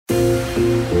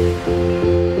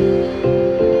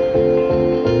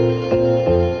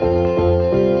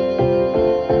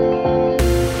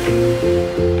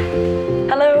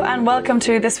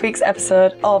to this week's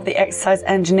episode of The Exercise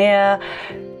Engineer.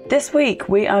 This week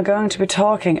we are going to be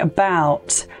talking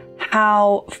about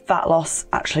how fat loss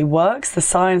actually works, the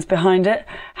science behind it,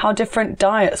 how different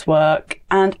diets work,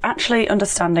 and actually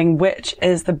understanding which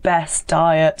is the best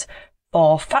diet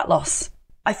for fat loss.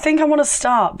 I think I want to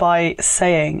start by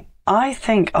saying I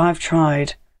think I've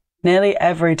tried nearly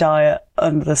every diet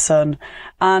under the sun,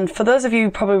 and for those of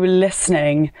you probably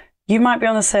listening, you might be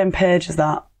on the same page as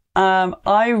that.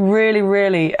 I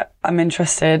really am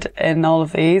interested in all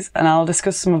of these, and I'll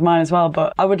discuss some of mine as well,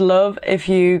 but I would love if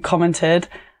you commented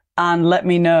and let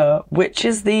me know which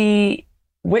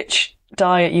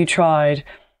diet you tried,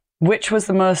 which was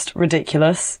the most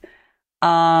ridiculous,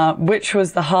 which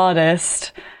was the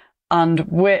hardest, and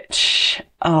which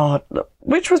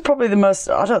was probably the most,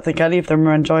 I don't think any of them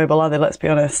are enjoyable, are they, let's be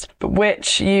honest, but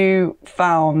which you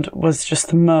found was just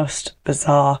the most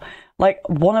bizarre. Like,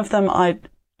 one of them I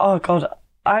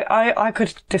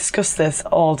could discuss this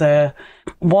all day.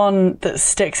 One that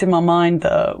sticks in my mind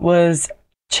though was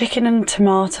chicken and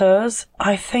tomatoes.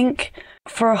 I think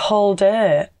for a whole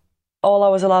day, all I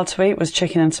was allowed to eat was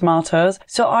chicken and tomatoes.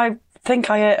 So I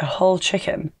think I ate a whole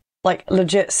chicken. Like,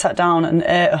 legit sat down and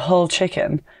ate a whole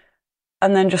chicken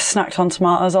and then just snacked on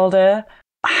tomatoes all day.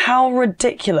 How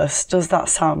ridiculous does that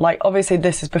sound? Like, obviously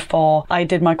this is before I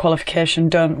did my qualification.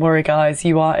 Don't worry guys,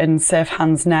 you are in safe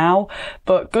hands now.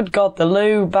 But good God, the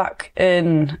Lou back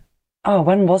in,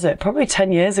 when was it? Probably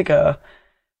 10 years ago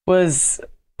was,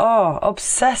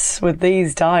 obsessed with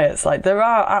these diets. Like, there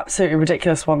are absolutely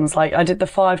ridiculous ones. Like, I did the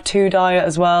 5-2 diet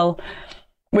as well,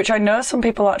 which I know some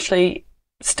people actually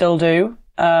still do.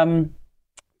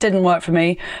 Didn't work for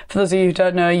me. For those of you who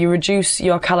don't know, you reduce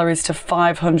your calories to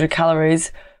 500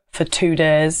 calories for 2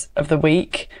 days of the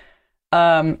week.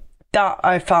 That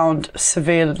I found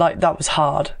severe, like, that was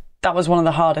hard. That was one of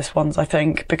the hardest ones, I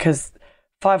think, because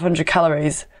 500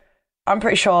 calories, I'm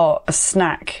pretty sure a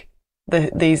snack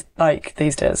these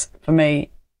days for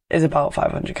me is about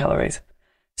 500 calories.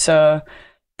 So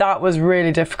that was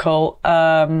really difficult.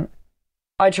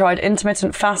 I tried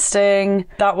intermittent fasting.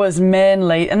 That was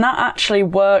mainly, and that actually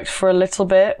worked for a little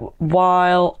bit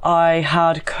while I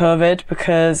had COVID,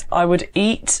 because I would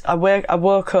eat, I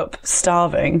woke up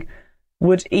starving,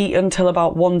 would eat until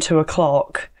about 1-2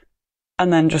 o'clock,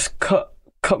 and then just cut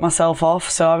myself off.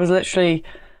 So I was literally,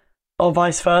 or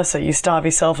vice versa, you starve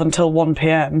yourself until 1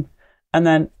 p.m. and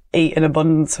then eat an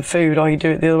abundance of food, or you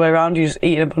do it the other way around, you just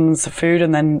eat an abundance of food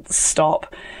and then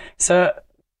stop. So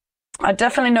I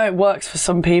definitely know it works for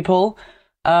some people,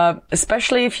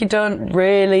 especially if you don't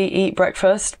really eat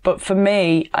breakfast. But for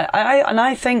me,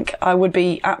 I think I would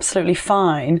be absolutely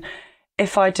fine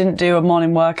if I didn't do a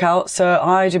morning workout. So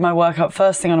I do my workout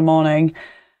first thing in the morning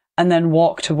and then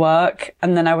walk to work,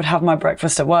 and then I would have my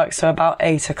breakfast at work. So about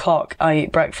 8 o'clock, I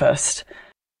eat breakfast.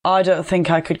 I don't think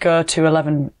I could go to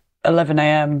 11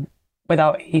 a.m.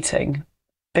 without eating,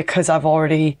 because I've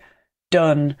already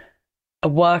done a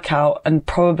workout and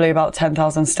probably about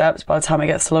 10,000 steps by the time it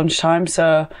gets to lunchtime.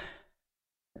 So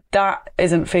that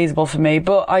isn't feasible for me.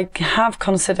 But I have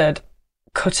considered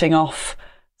cutting off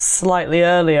slightly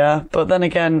earlier. But then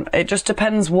again, it just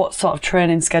depends what sort of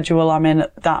training schedule I'm in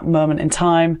at that moment in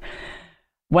time.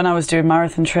 When I was doing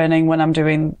marathon training, when I'm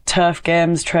doing turf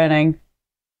games training,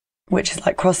 which is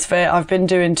like CrossFit, I've been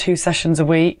doing 2 sessions a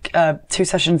week, 2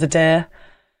 sessions a day.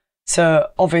 So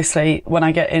obviously when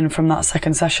I get in from that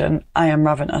second session, I am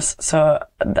ravenous. So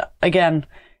again,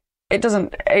 it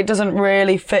doesn't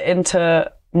really fit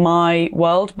into my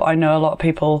world, but I know a lot of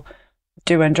people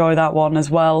do enjoy that one as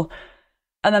well.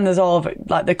 And then there's all of it,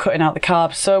 like, they're cutting out the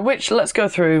carbs. So let's go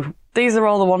through. These are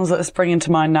all the ones that are springing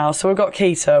to mind now. So we've got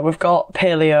keto, we've got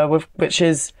paleo,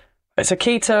 so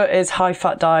keto is high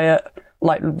fat diet,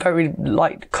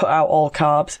 cut out all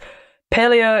carbs.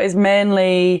 Paleo is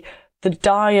mainly the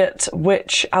diet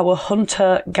which our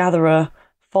hunter-gatherer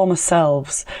former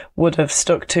selves would have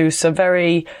stuck to. So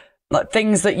very, like,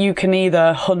 things that you can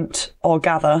either hunt or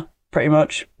gather, pretty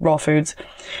much, raw foods.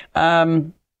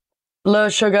 Low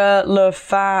sugar, low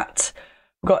fat.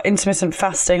 We've got intermittent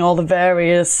fasting, all the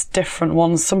various different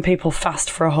ones. Some people fast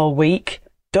for a whole week.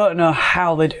 Don't know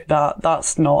how they do that.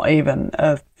 That's not even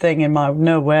a thing in my,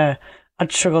 no way.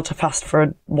 I'd struggle to fast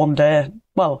for 1 day.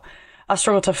 Well, I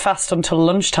struggle to fast until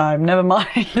lunchtime, never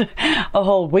mind a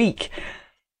whole week.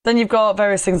 Then you've got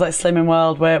various things like Slimming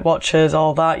World, Weight Watchers,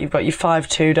 all that. You've got your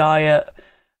 5-2 diet.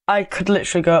 I could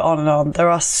literally go on and on. There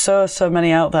are so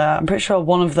many out there. I'm pretty sure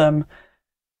one of them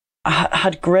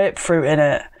had grapefruit in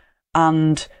it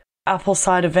and apple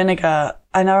cider vinegar.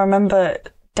 And I remember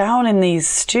down in these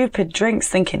stupid drinks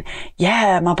thinking,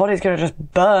 yeah, my body's going to just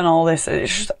burn all this.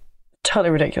 It's just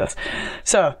totally ridiculous.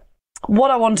 So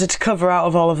what I wanted to cover out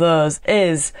of all of those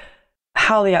is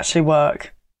how they actually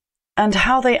work. And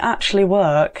how they actually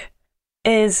work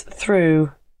is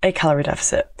through a calorie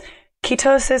deficit.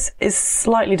 Ketosis is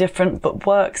slightly different, but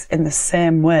works in the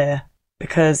same way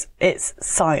because it's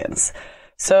science.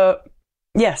 So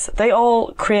yes, they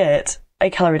all create a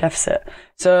calorie deficit.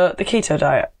 So the keto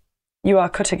diet, you are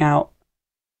cutting out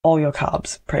all your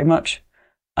carbs pretty much.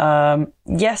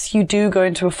 Yes, you do go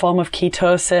into a form of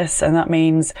ketosis, and that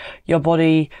means your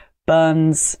body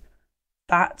burns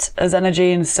fat as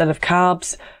energy instead of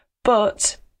carbs.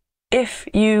 But if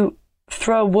you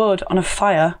throw wood on a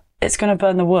fire, it's going to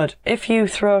burn the wood. If you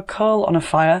throw a coal on a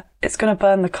fire, it's going to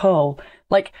burn the coal.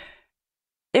 Like,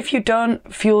 if you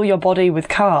don't fuel your body with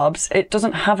carbs, it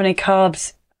doesn't have any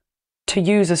carbs to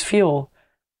use as fuel.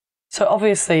 So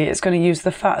obviously it's going to use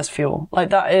the fat as fuel. Like,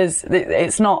 that is,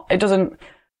 it's not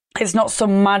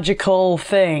some magical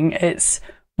thing. It's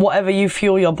whatever you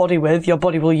fuel your body with, your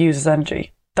body will use as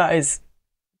energy. That is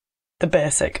the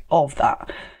basic of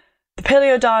that. The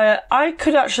paleo diet, I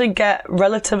could actually get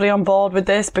relatively on board with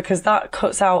this because that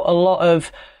cuts out a lot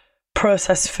of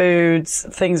processed foods,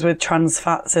 things with trans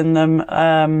fats in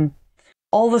them,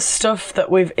 all the stuff that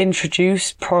we've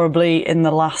introduced probably in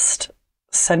the last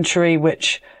century,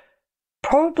 which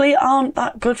probably aren't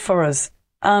that good for us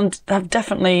and have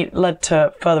definitely led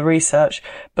to further research.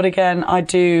 But again, I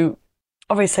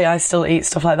still eat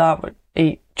stuff like that. I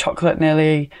eat chocolate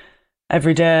nearly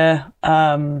every day.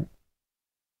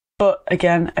 But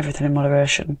again, everything in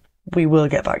moderation. We will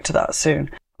get back to that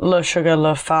soon. Low sugar,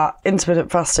 low fat,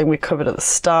 intermittent fasting we covered at the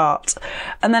start.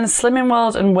 And then Slimming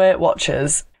World and Weight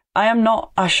Watchers.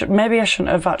 Maybe I shouldn't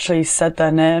have actually said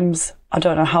their names. I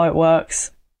don't know how it works.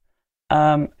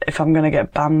 If I'm going to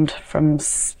get banned from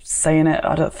saying it,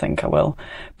 I don't think I will.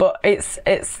 But it's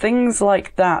things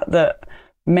like that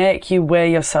make you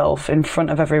weigh yourself in front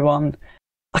of everyone.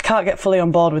 I can't get fully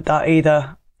on board with that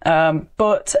either.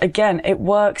 But again, it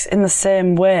works in the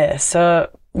same way. So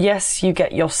yes, you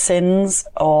get your sins,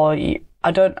 or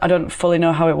I don't fully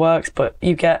know how it works, but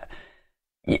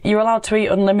you're allowed to eat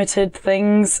unlimited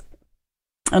things,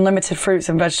 unlimited fruits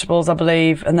and vegetables, I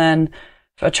believe. And then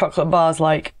a chocolate bar is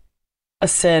like a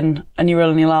sin, and you're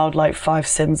only allowed like 5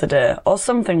 sins a day or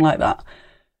something like that.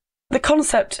 The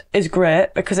concept is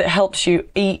great because it helps you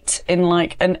eat in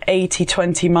like an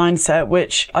 80-20 mindset,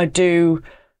 which I do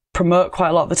promote quite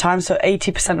a lot of the time. So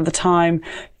 80% of the time,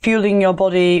 fueling your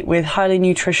body with highly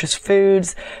nutritious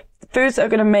foods that are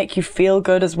going to make you feel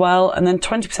good as well. And then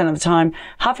 20% of the time,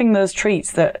 having those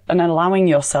treats and allowing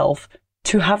yourself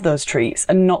to have those treats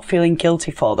and not feeling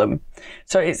guilty for them.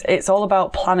 So it's all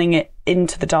about planning it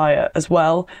into the diet as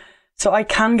well. So I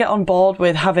can get on board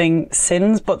with having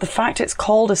sins, but the fact it's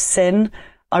called a sin,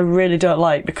 I really don't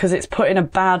like, because it's put in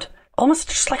almost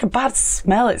just like a bad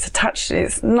smell. It's attached.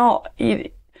 It's not,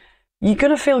 you're going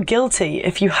to feel guilty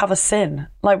if you have a sin.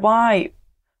 Like, why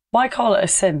call it a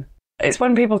sin? It's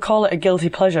when people call it a guilty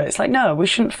pleasure. It's like, no, we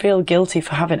shouldn't feel guilty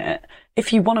for having it.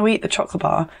 If you want to eat the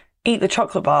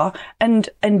chocolate bar and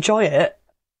enjoy it,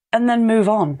 and then move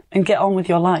on and get on with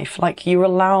your life. Like, you're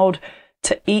allowed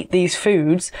to eat these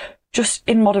foods just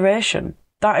in moderation.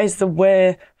 That is the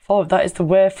way forward. That is the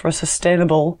way for a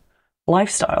sustainable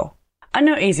lifestyle. I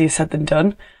know easier said than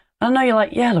done. And I know you're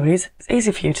like, yeah, Louise, it's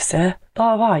easy for you to say,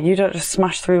 blah, blah, blah. You don't just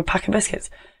smash through a pack of biscuits.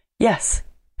 Yes,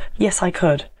 I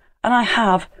could. And I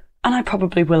have, and I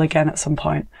probably will again at some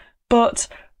point. But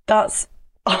that's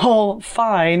all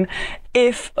fine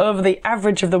if over the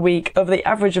average of the week, over the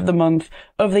average of the month,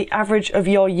 over the average of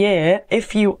your year,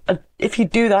 if you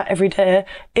do that every day,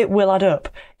 it will add up.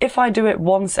 If I do it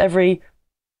once every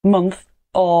month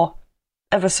or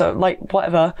ever so, like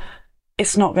whatever,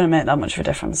 it's not going to make that much of a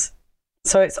difference.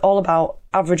 So it's all about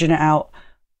averaging it out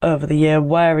over the year.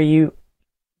 Where are you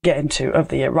getting to over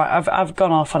the year? Right, I've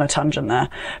gone off on a tangent there,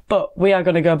 but we are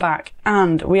going to go back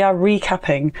and we are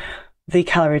recapping the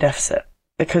calorie deficit,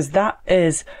 because that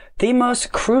is the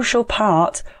most crucial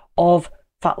part of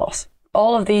fat loss.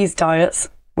 All of these diets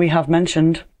we have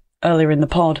mentioned earlier in the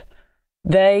pod,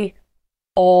 they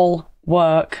all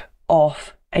work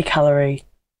off a calorie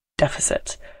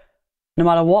deficit. No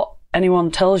matter what anyone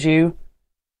tells you,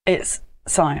 it's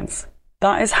science.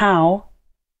 That is how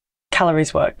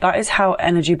calories work. That is how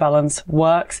energy balance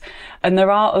works. And there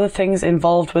are other things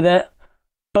involved with it,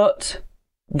 but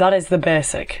that is the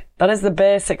basic. That is the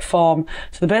basic form.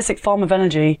 So the basic form of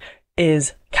energy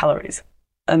is calories.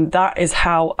 And that is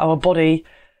how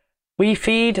we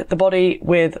feed the body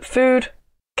with food,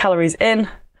 calories in,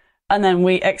 and then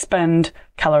we expend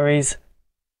calories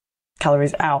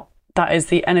out. That is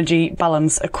the energy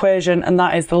balance equation, and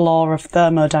that is the law of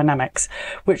thermodynamics,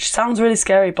 which sounds really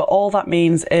scary, but all that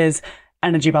means is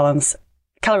energy balance.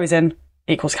 Calories in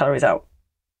equals calories out.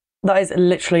 That is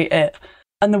literally it.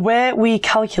 And the way we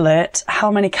calculate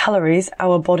how many calories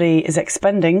our body is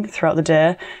expending throughout the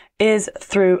day is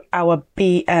through our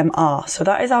BMR. So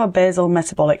that is our basal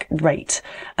metabolic rate.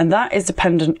 And that is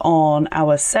dependent on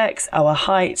our sex, our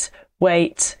height,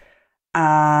 weight,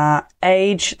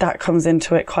 age. That comes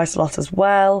into it quite a lot as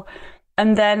well.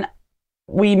 And then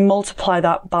we multiply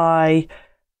that by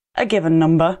a given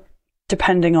number,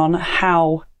 depending on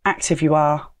how active you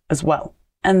are as well.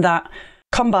 And that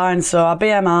combines, so our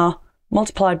BMR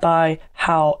multiplied by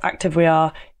how active we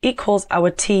are equals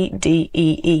our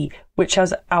TDEE, which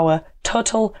is our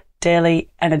total daily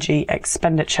energy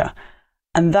expenditure.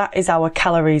 And that is our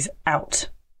calories out.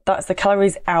 That's the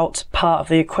calories out part of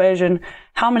the equation,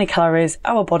 how many calories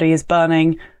our body is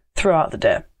burning throughout the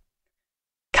day.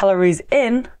 Calories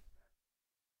in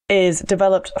is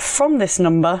developed from this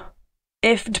number,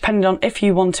 depending on if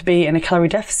you want to be in a calorie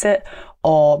deficit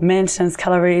or maintenance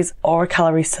calories, or a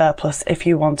calorie surplus if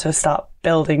you want to start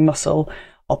building muscle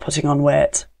or putting on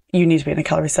weight. You need to be in a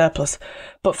calorie surplus.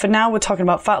 But for now, we're talking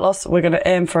about fat loss. We're going to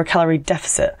aim for a calorie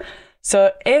deficit.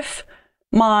 So if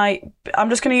I'm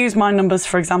just going to use my numbers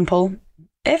for example.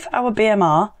 If our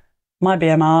BMR, my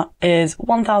BMR is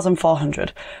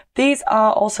 1,400. These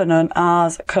are also known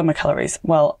as coma calories.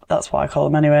 Well, that's what I call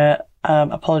them anyway.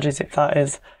 Apologies if that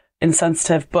is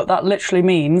insensitive, but that literally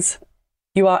means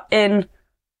you are in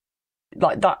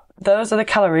like that. Those are the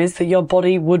calories that your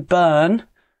body would burn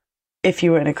if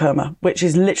you were in a coma, which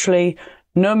is literally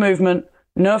no movement,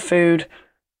 no food,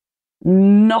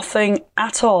 nothing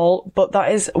at all. But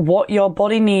that is what your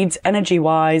body needs energy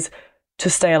wise to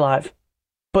stay alive,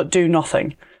 but do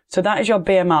nothing. So that is your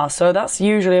BMR. So that's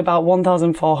usually about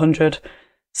 1,400,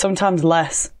 sometimes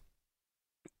less,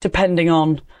 depending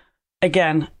on,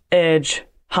 again, age,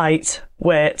 height,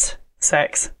 weight,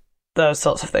 sex, those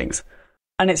sorts of things.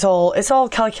 And it's all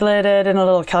calculated in a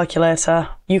little calculator.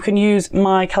 You can use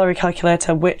my calorie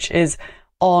calculator, which is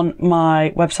on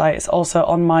my website. It's also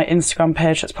on my Instagram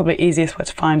page. That's probably the easiest way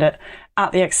to find it,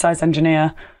 at The Exercise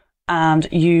Engineer.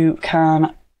 And you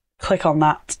can click on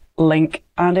that link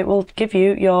and it will give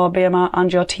you your BMR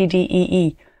and your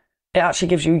TDEE. It actually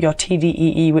gives you your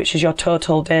TDEE, which is your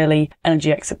total daily energy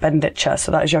expenditure.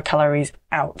 So that is your calories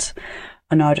out.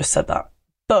 I know I just said that.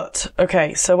 But,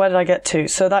 okay, so where did I get to?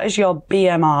 So that is your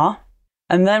BMR.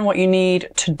 And then what you need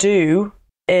to do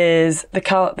is the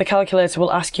calculator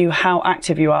will ask you how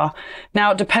active you are.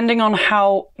 Now, depending on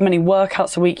how many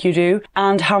workouts a week you do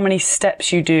and how many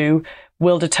steps you do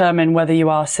will determine whether you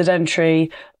are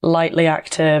sedentary, lightly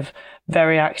active,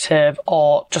 very active,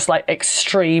 or just like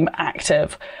extreme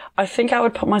active. I think I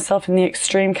would put myself in the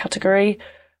extreme category.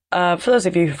 For those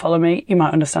of you who follow me, you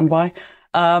might understand why.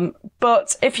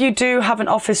 But if you do have an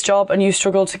office job and you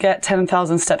struggle to get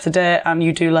 10,000 steps a day and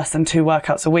you do less than 2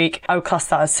 workouts a week, I would class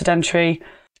that as sedentary.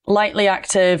 Lightly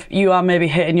active, you are maybe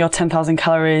hitting your 10,000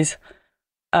 calories,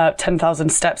 10,000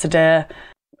 steps a day.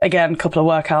 Again, a couple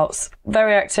of workouts.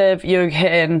 Very active, you're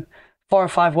hitting 4 or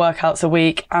 5 workouts a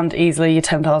week and easily your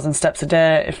 10,000 steps a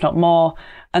day, if not more.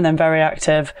 And then very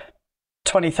active,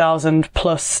 20,000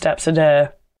 plus steps a day,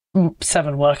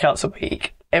 7 workouts a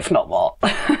week, if not more.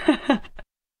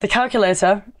 The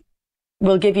calculator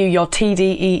will give you your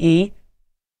TDEE,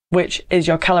 which is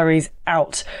your calories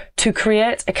out. To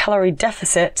create a calorie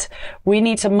deficit, we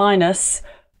need to minus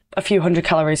a few hundred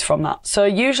calories from that. So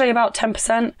usually about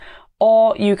 10%,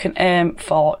 or you can aim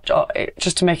for,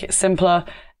 just to make it simpler,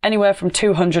 anywhere from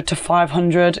 200 to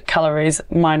 500 calories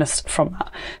minus from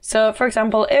that. So for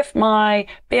example, if my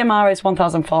BMR is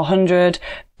 1,400,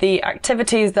 the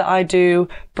activities that I do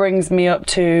brings me up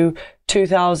to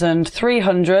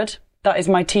 2,300. That is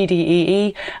my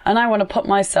TDEE. And I want to put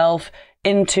myself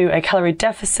into a calorie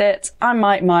deficit. I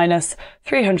might minus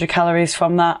 300 calories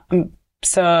from that.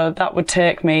 So that would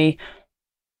take me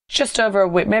just over a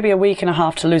week, maybe a week and a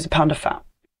half to lose a pound of fat.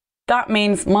 That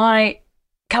means my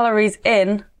calories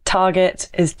in target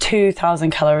is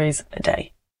 2,000 calories a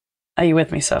day. Are you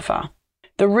with me so far?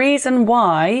 The reason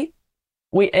why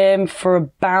we aim for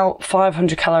about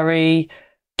 500 calorie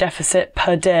deficit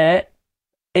per day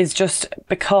is just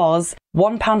because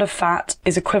 1 pound of fat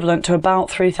is equivalent to about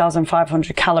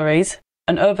 3,500 calories.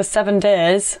 And over 7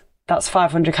 days, that's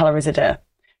 500 calories a day.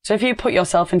 So if you put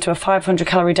yourself into a 500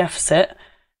 calorie deficit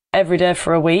every day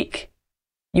for a week,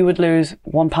 you would lose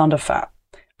 1 pound of fat.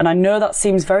 And I know that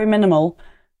seems very minimal,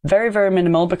 very, very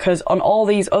minimal, because on all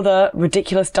these other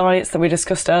ridiculous diets that we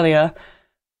discussed earlier,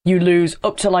 you lose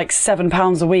up to like 7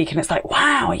 pounds a week. And it's like,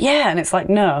 wow, yeah. And it's like,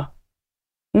 no,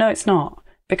 No, it's not,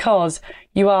 because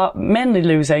you are mainly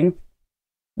losing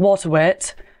water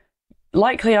weight.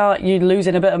 Likely are you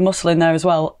losing a bit of muscle in there as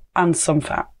well, and some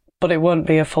fat, but it won't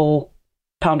be a full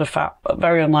pound of fat, but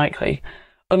very unlikely,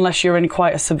 unless you're in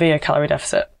quite a severe calorie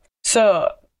deficit. So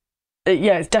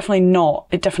yeah, it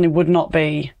definitely would not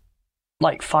be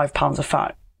like 5 pounds of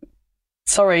fat.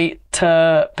 Sorry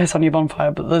to piss on your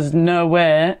bonfire, but there's no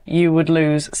way you would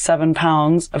lose 7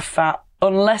 pounds of fat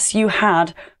unless you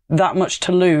had that much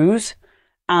to lose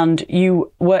and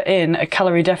you were in a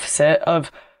calorie deficit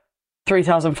of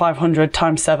 3,500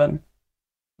 times 7.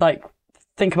 Like,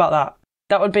 think about that.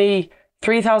 That would be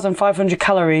 3,500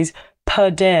 calories per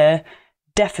day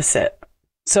deficit.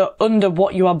 So under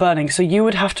what you are burning. So you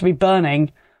would have to be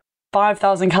burning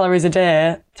 5,000 calories a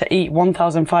day to eat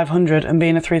 1,500 and be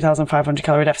in a 3,500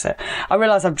 calorie deficit. I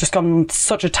realise I've just gone on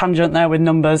such a tangent there with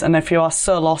numbers, and if you are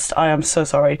so lost, I am so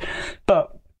sorry.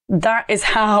 But that is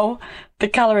how the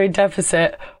calorie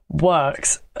deficit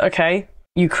works, okay?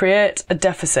 You create a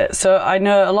deficit. So I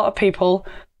know a lot of people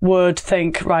would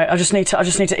think, right, I just need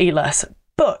to eat less.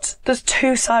 But there's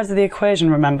two sides of the equation,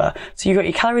 remember. So you've got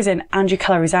your calories in and your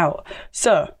calories out.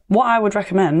 So what I would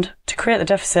recommend to create the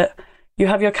deficit, you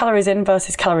have your calories in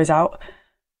versus calories out.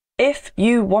 If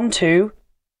you want to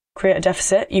create a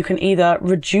deficit, you can either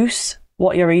reduce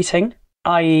what you're eating,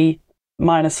 i.e.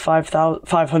 minus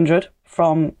 500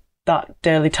 from that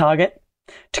daily target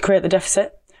to create the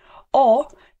deficit, or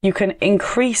you can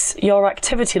increase your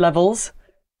activity levels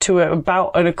to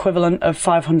about an equivalent of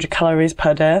 500 calories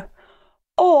per day.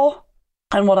 Or,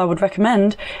 and what I would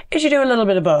recommend, is you do a little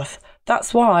bit of both.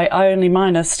 That's why I only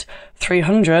minused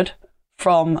 300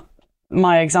 from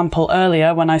my example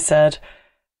earlier when I said,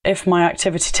 if my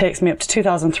activity takes me up to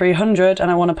 2,300 and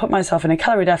I want to put myself in a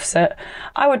calorie deficit,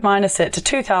 I would minus it to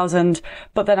 2,000,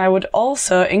 but then I would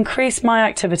also increase my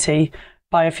activity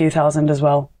by a few thousand as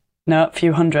well. No, a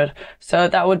few hundred. So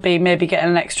that would be maybe getting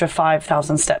an extra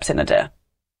 5,000 steps in a day.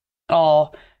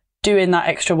 Or doing that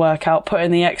extra workout,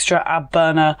 putting the extra ab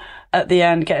burner at the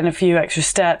end, getting a few extra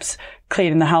steps,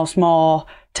 cleaning the house more,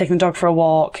 taking the dog for a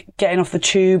walk, getting off the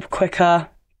tube quicker.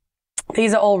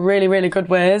 These are all really, really good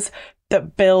ways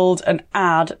that build and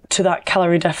add to that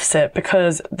calorie deficit,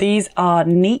 because these are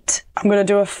neat. I'm going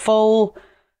to do a full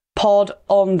pod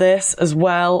on this as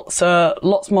well, so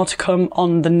lots more to come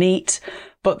on the NEAT,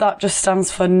 but that just stands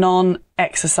for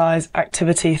non-exercise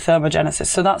activity thermogenesis.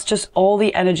 So that's just all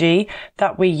the energy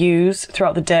that we use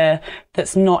throughout the day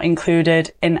that's not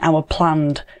included in our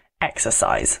planned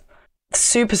exercise.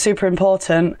 Super, super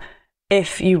important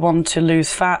if you want to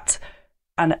lose fat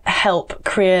and help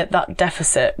create that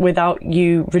deficit without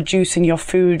you reducing your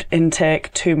food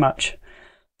intake too much.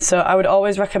 So I would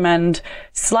always recommend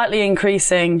slightly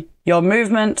increasing your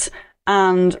movement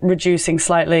and reducing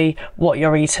slightly what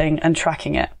you're eating and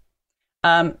tracking it.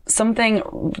 Something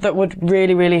that would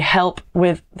really, really help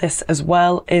with this as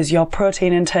well is your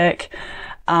protein intake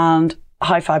and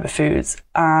high fiber foods.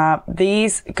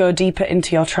 These go deeper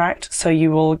into your tract, so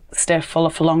you will stay fuller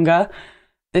for longer.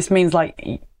 This means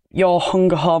like your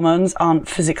hunger hormones aren't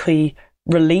physically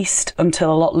released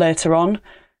until a lot later on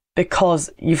because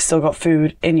you've still got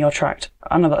food in your tract.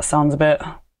 I know that sounds a bit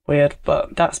weird,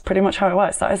 but that's pretty much how it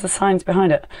works. That is the science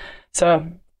behind it. So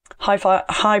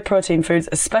high protein foods,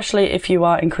 especially if you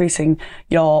are increasing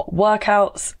your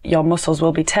workouts, your muscles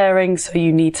will be tearing, so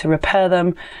you need to repair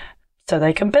them so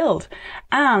they can build.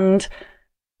 And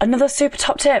another super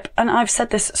top tip, and I've said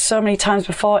this so many times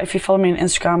before, if you follow me on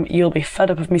Instagram, you'll be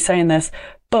fed up of me saying this,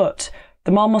 but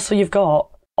the more muscle you've got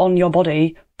on your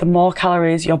body, the more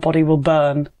calories your body will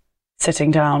burn sitting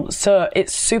down. So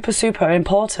it's super, super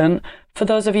important for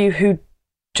those of you who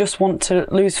just want to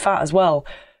lose fat as well.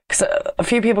 Because a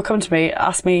few people come to me,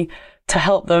 ask me to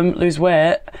help them lose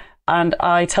weight, and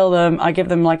I tell them, I give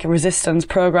them like a resistance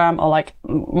program, or like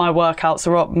my workouts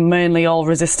are mainly all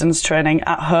resistance training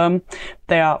at home.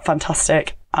 They are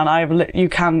fantastic. And I'm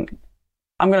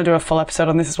going to do a full episode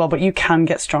on this as well, but you can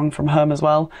get strong from home as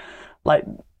well. Like,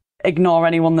 ignore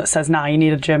anyone that says, nah, you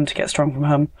need a gym to get strong from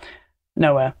home.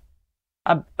 Nowhere.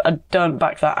 I don't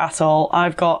back that at all.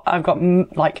 I've got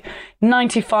like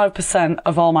 95%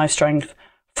 of all my strength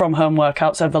from home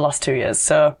workouts over the last 2 years.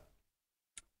 So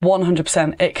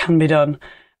 100% it can be done,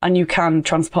 and you can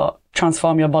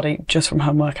transform your body just from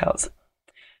home workouts.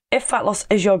 If fat loss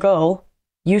is your goal,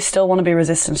 you still want to be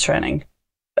resistance training.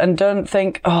 And don't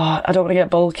think, oh, I don't want to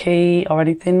get bulky or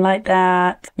anything like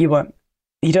that. You won't.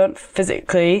 You don't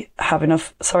physically have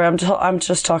enough. Sorry, I'm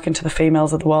just talking to the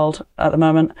females of the world at the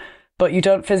moment. But you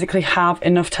don't physically have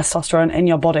enough testosterone in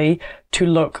your body to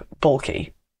look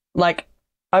bulky. Like,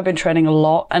 I've been training a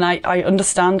lot, and I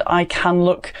understand I can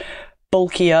look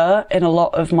bulkier in a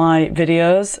lot of my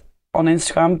videos on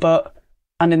Instagram,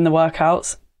 and in the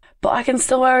workouts. But I can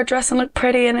still wear a dress and look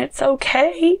pretty, and it's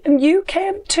okay. And you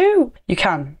can too. You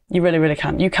can. You really, really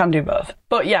can. You can do both.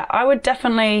 But yeah, I would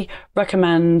definitely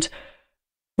recommend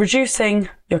reducing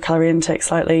your calorie intake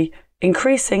slightly,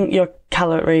 increasing your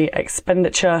calorie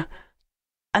expenditure,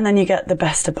 and then you get the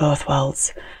best of both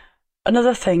worlds.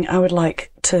 Another thing I would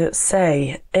like to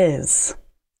say is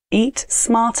eat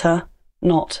smarter,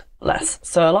 not less.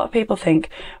 So a lot of people think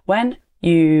when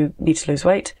you need to lose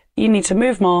weight, you need to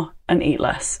move more and eat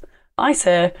less. I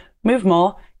say move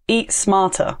more, eat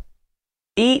smarter.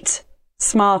 Eat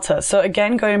smarter. So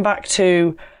again, going back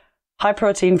to high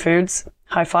protein foods,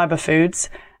 high fiber foods,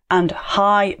 and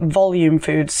high volume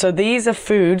foods. So these are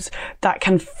foods that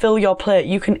can fill your plate.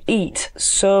 You can eat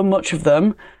so much of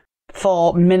them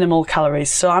for minimal calories.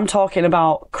 So I'm talking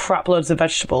about crap loads of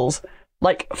vegetables.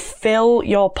 Like, fill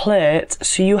your plate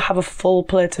so you have a full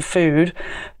plate of food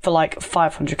for like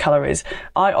 500 calories.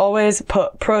 I always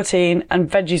put protein and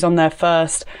veggies on there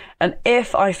first. And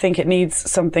if I think it needs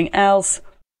something else,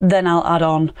 then I'll add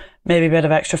on maybe a bit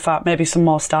of extra fat, maybe some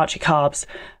more starchy carbs,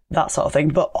 that sort of thing.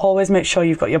 But always make sure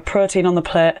you've got your protein on the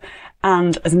plate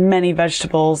and as many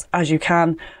vegetables as you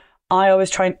can. I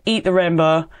always try and eat the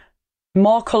rainbow.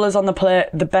 More colours on the plate,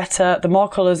 the better. The more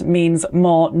colours means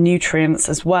more nutrients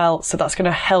as well. So that's going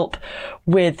to help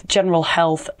with general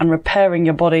health and repairing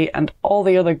your body and all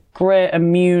the other great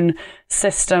immune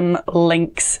system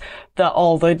links that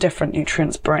all the different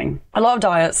nutrients bring. A lot of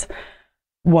diets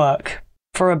work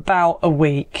for about a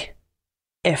week,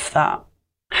 if that.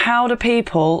 How do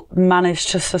people manage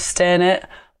to sustain it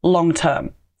long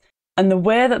term? And the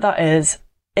way that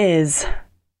is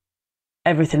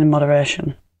everything in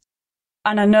moderation.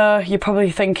 And I know you're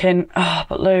probably thinking, oh,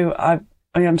 but Lou, I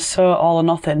am so all or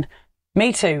nothing.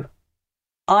 Me too.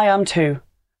 I am too.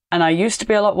 And I used to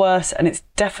be a lot worse, and it's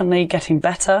definitely getting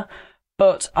better,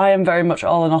 but I am very much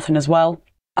all or nothing as well.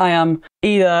 I am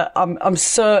either I'm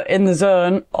so in the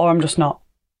zone or I'm just not.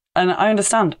 And I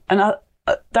understand. And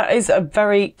that is a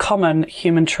very common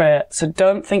human trait. So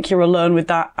don't think you're alone with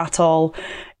that at all.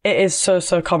 It is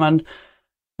so common.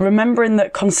 Remembering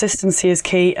that consistency is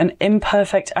key and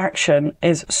imperfect action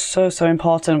is so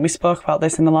important. We spoke about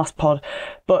this in the last pod,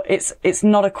 but it's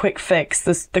not a quick fix.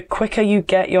 The quicker you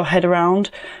get your head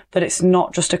around that it's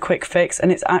not just a quick fix,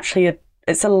 and it's actually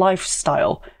it's a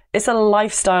lifestyle. It's a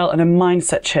lifestyle and a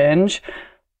mindset change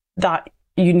that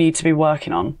you need to be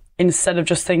working on, instead of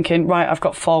just thinking, right, I've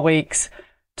got 4 weeks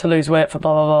to lose weight for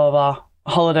blah, blah, blah, blah,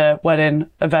 holiday, wedding,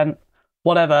 event,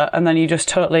 whatever, and then you just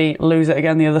totally lose it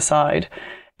again the other side.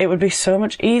 It would be so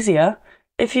much easier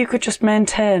if you could just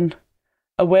maintain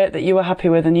a weight that you were happy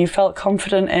with and you felt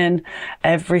confident in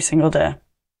every single day.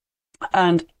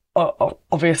 And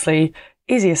obviously,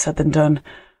 easier said than done,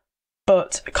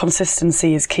 but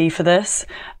consistency is key for this.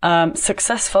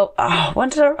 Successful, when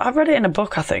did I read it in a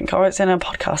book, I think, or it's in a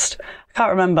podcast. I can't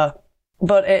remember.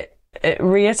 But it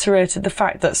reiterated the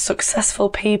fact that successful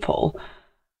people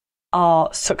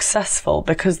are successful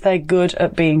because they're good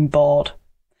at being bored.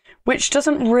 Which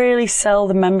doesn't really sell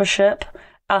the membership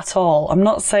at all. I'm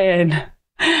not saying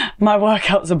my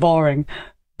workouts are boring,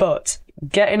 but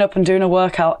getting up and doing a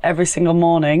workout every single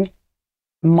morning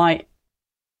might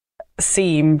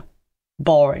seem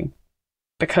boring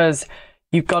because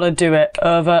you've got to do it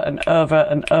over and over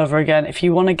and over again. If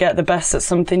you want to get the best at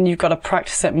something, you've got to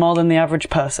practice it more than the average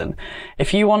person.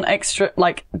 If you want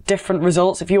different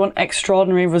results, if you want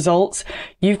extraordinary results,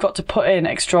 you've got to put in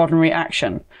extraordinary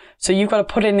action. So you've got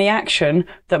to put in the action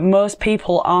that most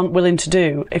people aren't willing to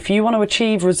do. If you want to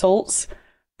achieve results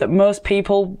that most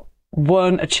people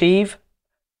won't achieve,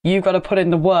 you've got to put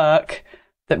in the work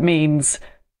that means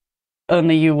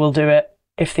only you will do it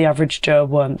if the average Joe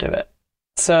won't do it.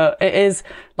 So it is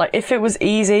like, if it was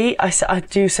easy, I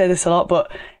do say this a lot,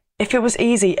 but if it was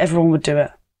easy, everyone would do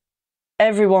it.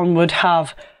 Everyone would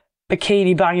have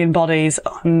bikini banging bodies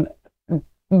and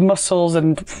muscles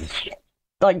and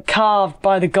like carved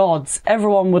by the gods.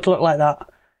 Everyone would look like that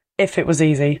if it was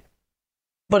easy,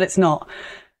 but it's not.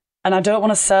 And I don't want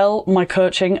to sell my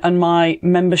coaching and my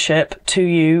membership to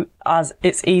you as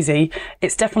it's easy.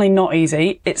 It's definitely not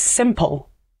easy. It's simple.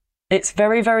 It's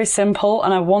very, very simple.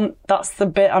 And that's the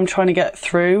bit I'm trying to get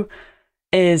through,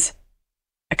 is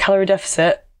a calorie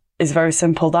deficit is very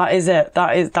simple. That is it.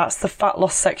 That's the fat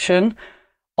loss section.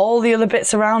 All the other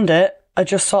bits around it are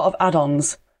just sort of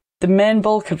add-ons. The main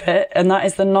bulk of it, and that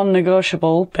is the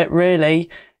non-negotiable bit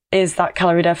really, is that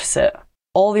calorie deficit.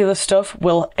 All the other stuff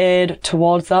will aid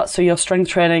towards that. So your strength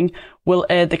training will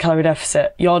aid the calorie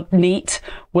deficit. Your NEAT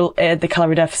will aid the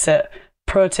calorie deficit.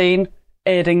 Protein,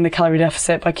 aiding the calorie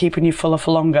deficit by keeping you fuller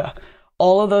for longer.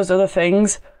 All of those other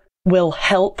things will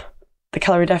help the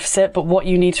calorie deficit, but what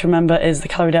you need to remember is the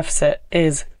calorie deficit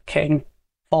is king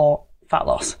for fat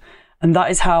loss. And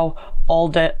that is how all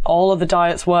of the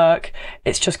diets work.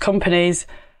 It's just companies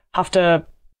have to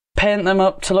paint them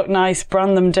up to look nice,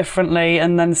 brand them differently,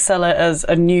 and then sell it as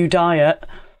a new diet,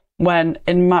 when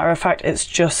in matter of fact, it's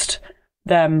just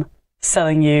them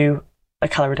selling you a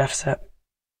calorie deficit.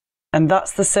 And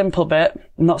that's the simple bit.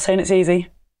 I'm not saying it's easy.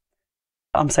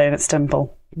 I'm saying it's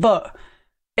simple. But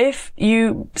if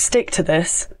you stick to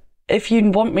this, if you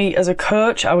want me as a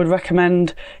coach, I would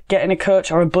recommend getting a coach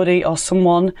or a buddy or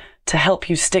someone to help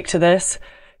you stick to this.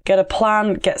 Get a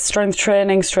plan, get strength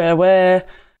training straight away,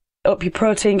 up your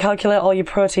protein, calculate all your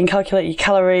protein, calculate your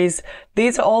calories.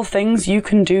 These are all things you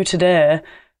can do today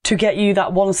to get you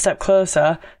that one step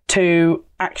closer to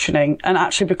actioning and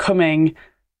actually becoming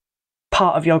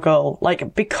part of your goal.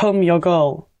 Like, become your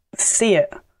goal. See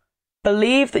it.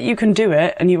 Believe that you can do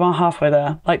it, and you are halfway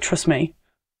there. Like, trust me.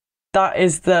 That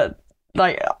is the,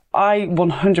 like, I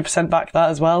 100% back that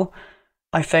as well.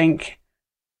 I think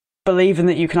believing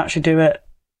that you can actually do it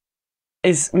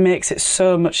makes it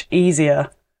so much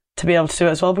easier to be able to do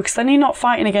it as well, because then you're not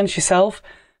fighting against yourself.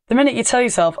 The minute you tell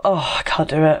yourself, oh, I can't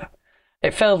do it.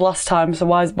 It failed last time, so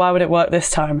why would it work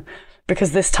this time?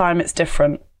 Because this time it's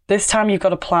different. This time you've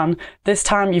got a plan. This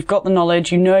time you've got the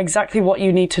knowledge. You know exactly what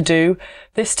you need to do.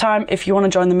 This time, if you want to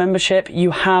join the membership,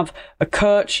 you have a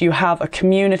coach, you have a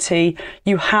community,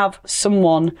 you have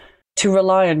someone to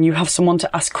rely on. You have someone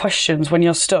to ask questions when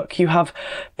you're stuck. You have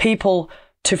people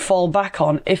to fall back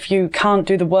on. If you can't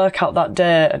do the workout that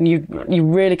day and you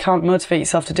really can't motivate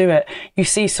yourself to do it, you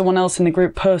see someone else in the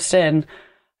group post in,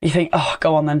 you think, oh,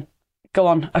 go on then. Go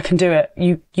on, I can do it.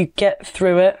 You get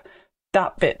through it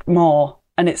that bit more.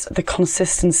 And it's the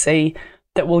consistency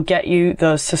that will get you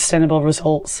those sustainable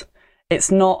results. It's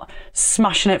not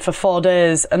smashing it for 4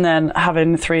 days and then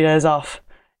having 3 days off.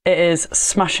 It is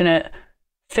smashing it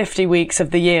 50 weeks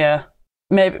of the year.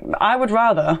 Maybe I would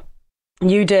rather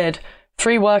you did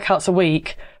 3 workouts a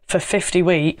week for 50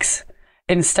 weeks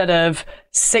instead of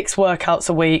 6 workouts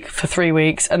a week for 3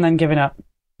 weeks and then giving up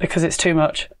because it's too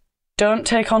much. Don't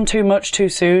take on too much too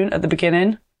soon at the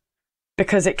beginning,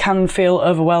 because it can feel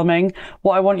overwhelming.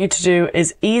 What I want you to do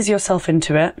is ease yourself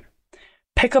into it,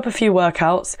 pick up a few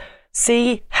workouts,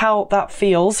 see how that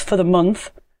feels for the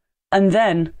month, and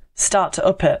then start to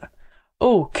up it.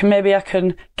 Oh, maybe I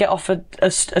can get off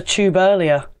a tube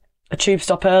earlier, a tube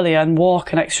stop earlier, and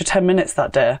walk an extra 10 minutes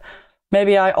that day.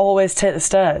 Maybe I always take the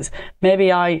stairs.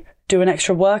 Maybe I do an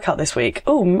extra workout this week.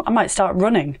 Oh, I might start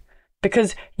running.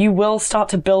 Because you will start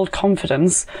to build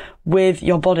confidence with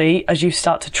your body as you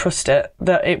start to trust it,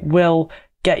 that it will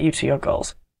get you to your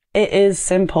goals. It is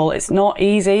simple. It's not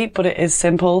easy, but it is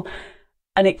simple.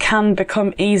 And it can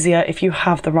become easier if you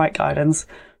have the right guidance.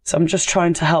 So I'm just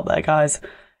trying to help there, guys.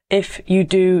 If you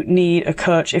do need a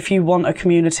coach, if you want a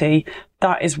community,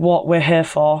 that is what we're here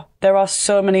for. There are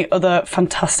so many other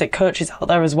fantastic coaches out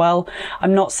there as well.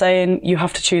 I'm not saying you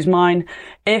have to choose mine.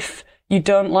 If you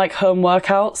don't like home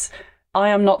workouts, I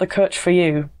am not the coach for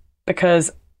you,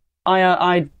 because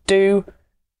I do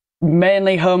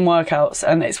mainly home workouts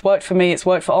and it's worked for me. It's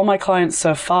worked for all my clients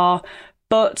so far.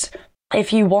 But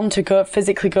if you want to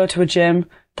physically go to a gym,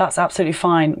 that's absolutely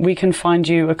fine. We can find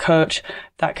you a coach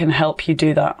that can help you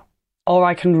do that.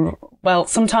 Or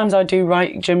sometimes I do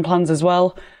write gym plans as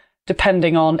well,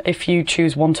 depending on if you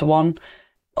choose one-to-one.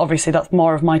 Obviously, that's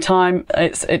more of my time.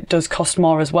 It does cost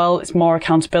more as well. It's more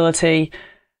accountability.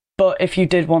 But if you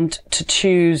did want to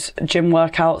choose gym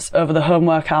workouts over the home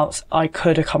workouts, I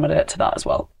could accommodate to that as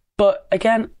well. But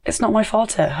again, it's not my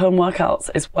forte. Home workouts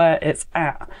is where it's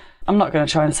at. I'm not going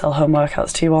to try and sell home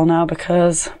workouts to you all now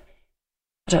because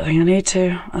I don't think I need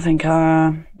to. I think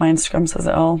my Instagram says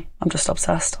it all. I'm just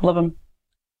obsessed. I love them.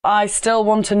 I still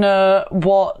want to know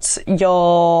what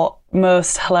your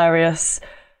most hilarious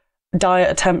diet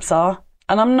attempts are.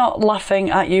 And I'm not laughing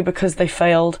at you because they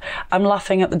failed. I'm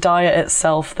laughing at the diet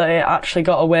itself, that it actually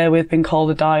got away with being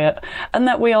called a diet and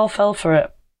that we all fell for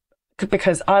it.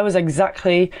 Because I was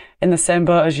exactly in the same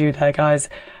boat as you there, guys.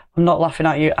 I'm not laughing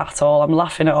at you at all. I'm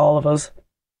laughing at all of us.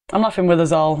 I'm laughing with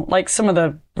us all. Like some of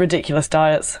the ridiculous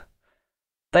diets.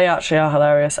 They actually are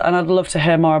hilarious. And I'd love to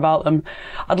hear more about them.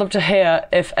 I'd love to hear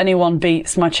if anyone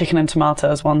beats my chicken and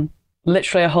tomatoes one.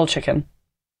 Literally a whole chicken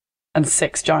and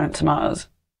 6 giant tomatoes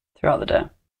throughout the day.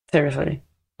 Seriously.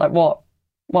 Like what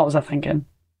was I thinking?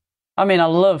 I mean, I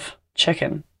love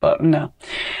chicken, but no.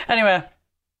 Anyway,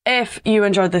 if you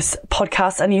enjoyed this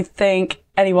podcast and you think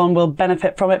anyone will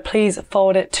benefit from it, please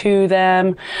forward it to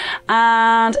them.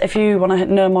 And if you want to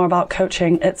know more about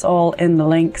coaching, it's all in the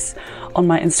links on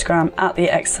my Instagram at The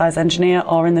Exercise Engineer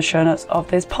or in the show notes of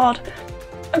this pod.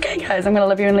 Okay guys, I'm going to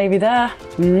love you and leave you there.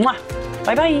 Mwah.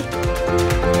 Bye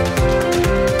bye.